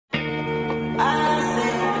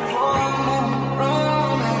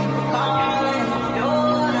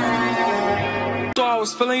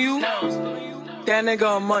feeling you? That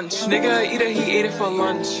nigga a munch. Nigga eat it, he ate it for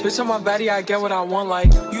lunch. Bitch on my baddie, I get what I want.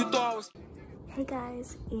 Like you thought I was. Hey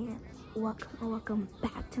guys, and welcome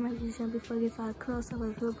back to my YouTube channel. Before we get started, close up,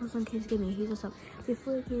 a post on kids give me a what's up.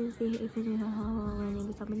 Before we get started, if you didn't know my name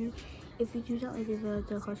is somebody, if you do not like the video,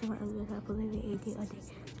 the question my other I believe it a day.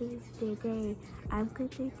 So today I'm going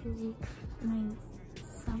to do my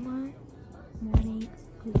summer morning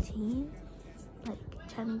routine, like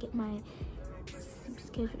trying to get my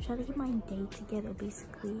schedule, trying to get my day together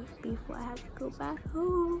basically before I have to go back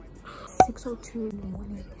home. 6:02 in the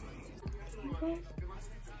morning. Okay.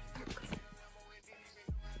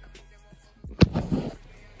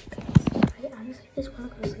 I honestly just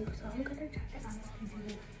want to go to sleep, so I'm gonna try to honestly do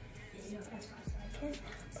this video as fast as I can,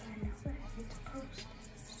 but I know that I need to post,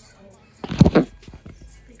 so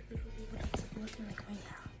literally what it's looking like right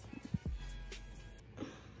now.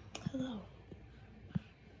 Hello.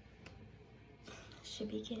 Should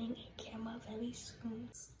be getting a camera very soon.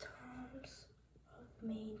 Terms of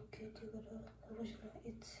main good to little original,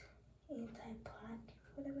 it's anti-plaque,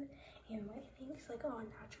 whatever, and my thing's like all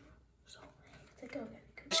natural, so it's like a very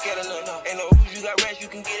good. Scared of no, ain't no rules, you got rest, you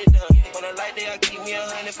can get it done. On a light day, I keep me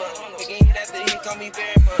 100 bucks. Again, after he call me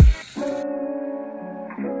very fun.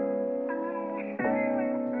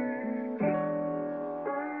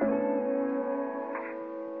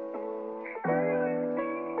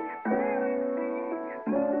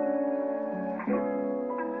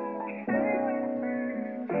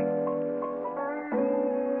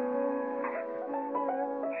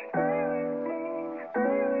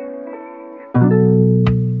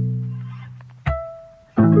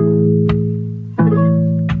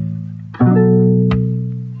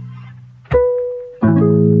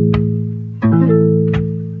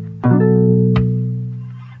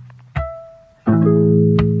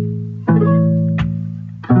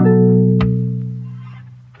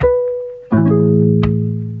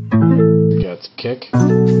 Kick. Yo,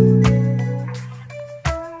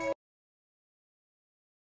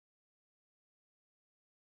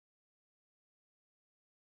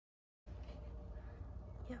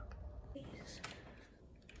 please.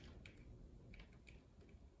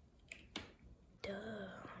 Duh,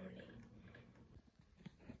 honey.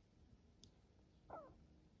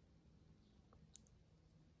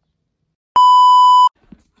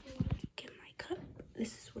 Get my cup.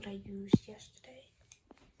 This is what I used yesterday,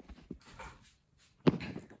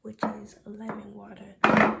 which is lemon water.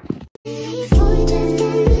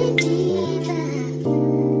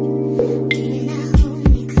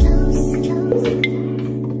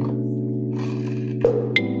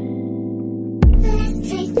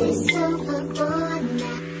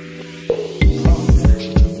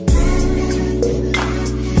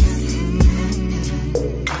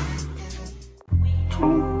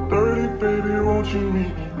 Baby, won't you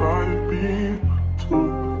meet me by the beam?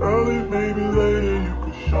 Too early, baby, later you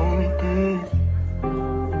could show me things.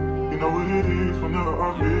 You know what it is whenever I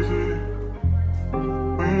visit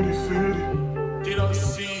Windy City. Did I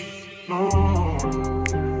see? No,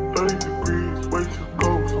 30 degrees, way to go,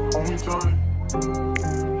 so hold me tight.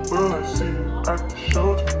 Will I see you at the show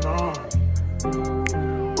tonight?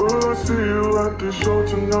 Will I see you at the show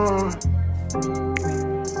tonight?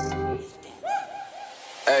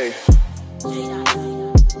 Hey.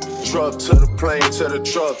 Truck to the plane, to the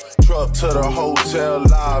truck to the hotel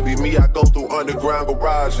lobby. Me, I go through underground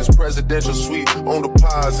garages, presidential suite on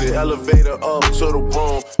deposit, elevator up to the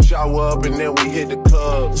room, shower up and then we hit the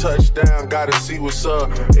club. Touchdown, gotta see what's up.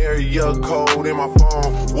 Area code in my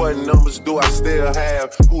phone. What numbers do I still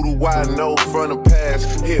have? Who do I know from the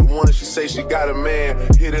past? Hit one, she say she got a man.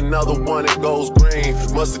 Hit another one, it goes green.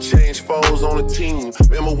 Must have changed foes on the team.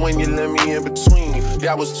 Remember when you let me in between?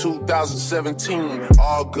 That was 2017.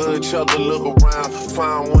 All good, chuck a look around,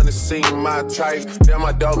 find one to see my type. Damn,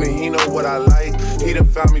 my dog and he know what I like. He done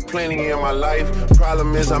found me plenty in my life.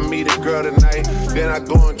 Problem is I meet a girl tonight, then I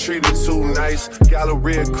go and treat her too nice.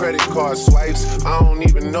 Galleria credit card swipes, I don't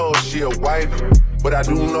even know if she a wife. But I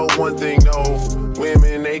do know one thing though,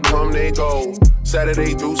 women they come, they go.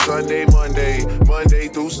 Saturday through Sunday, Monday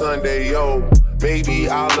through Sunday, yo. Baby,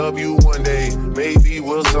 I'll love you one day, maybe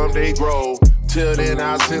we'll someday grow. Till then,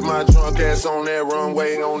 I'll sit my drunk ass on that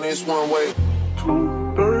runway, on this one way.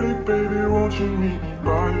 2:30, baby, won't you meet me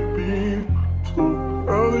by the beam? Too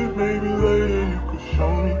early, maybe later you could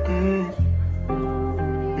show me things.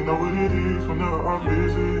 You know what it is whenever I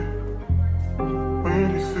visit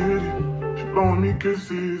Windy City. She blowing me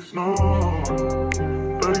kisses, no.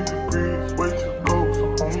 30 degrees, way to go, so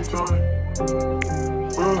hold me tight.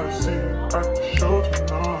 Will I see you at the show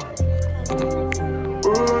tonight?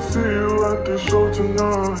 Will I see you at the show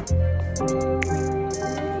tonight?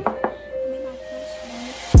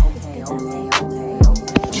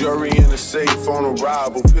 Jury in the safe on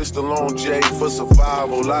arrival. Pistol on Jay for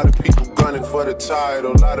survival. A lot of people gunning for the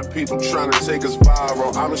title. A lot of people trying to take us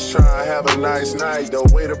viral. I'm just trying to have a nice night. The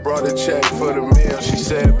waiter brought a check for the meal. She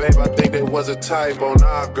said, babe, I think there was a typo.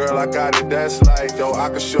 Nah, girl, I got it, that's light, though. I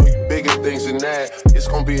can show you bigger things than that. It's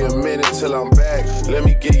gonna be a minute till I'm back. Let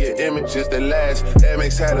me get you images that last.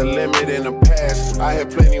 Amex had a limit in the past. I had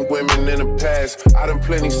plenty women in the past. I done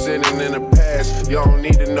plenty sinning in the past. You don't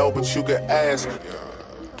need to know, but you can ask.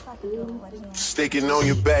 Sticking on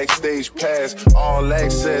your backstage pass, all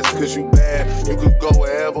access, cause you bad. You could go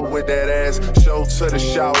wherever with that ass. Show to the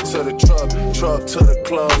shower, to the truck to the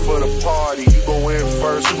club for the party. You go in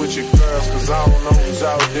first with your girls, cause I don't know who's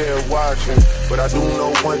out there watching. But I do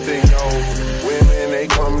know one thing, yo. Women, they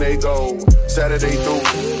come, they go. Saturday through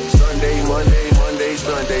Sunday, Monday,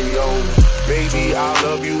 Sunday, yo. Baby, I'll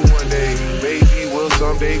love you one day. Baby, we'll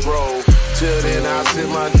someday grow. Till then, I'll sit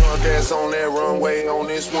my drunk ass on that runway, on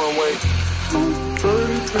this one way.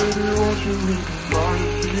 Early, baby, won't you meet my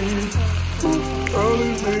team?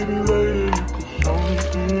 Early, baby, later, you can show me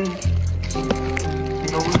things. You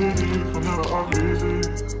know what it is whenever I visit.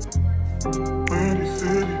 Windy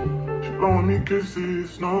City, she blowing me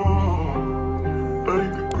kisses, no. 30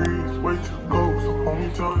 degrees, way too cold, so hold me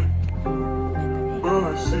tight. Will I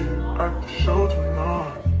see you at the show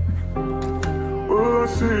tonight? Will I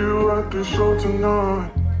see you at the show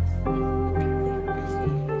tonight?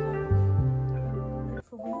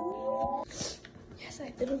 Yes,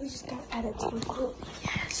 I literally just got added to the group.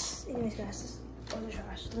 Yes. Anyways, guys, this is all the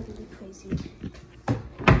trash. Literally crazy.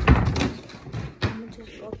 I'm gonna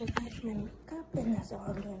just organize my makeup, and that's all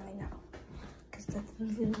I'm doing right now. Because that's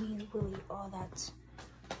literally really all that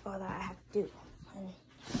I have to do. And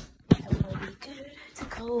that will be good to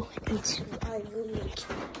go into our unique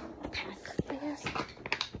pack, I guess.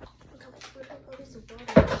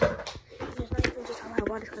 There's not even just all my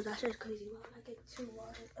water, because that shit is crazy. Why would I get 2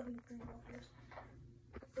 waters? I mean 3 waters.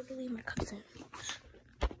 Literally my cups in.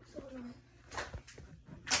 So annoying.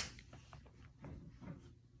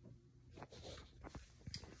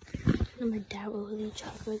 And my dad will really try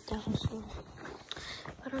to break down, so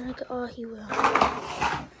I don't like it. Oh, he will.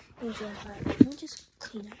 Let me just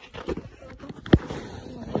clean up.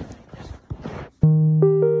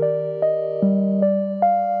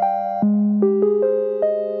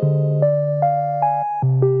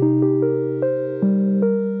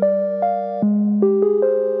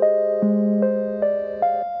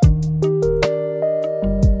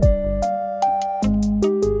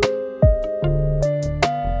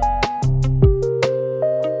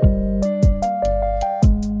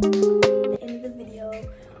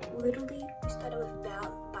 Literally, we started with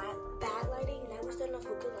bad lighting, now we're starting off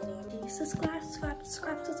with good lighting. Subscribe.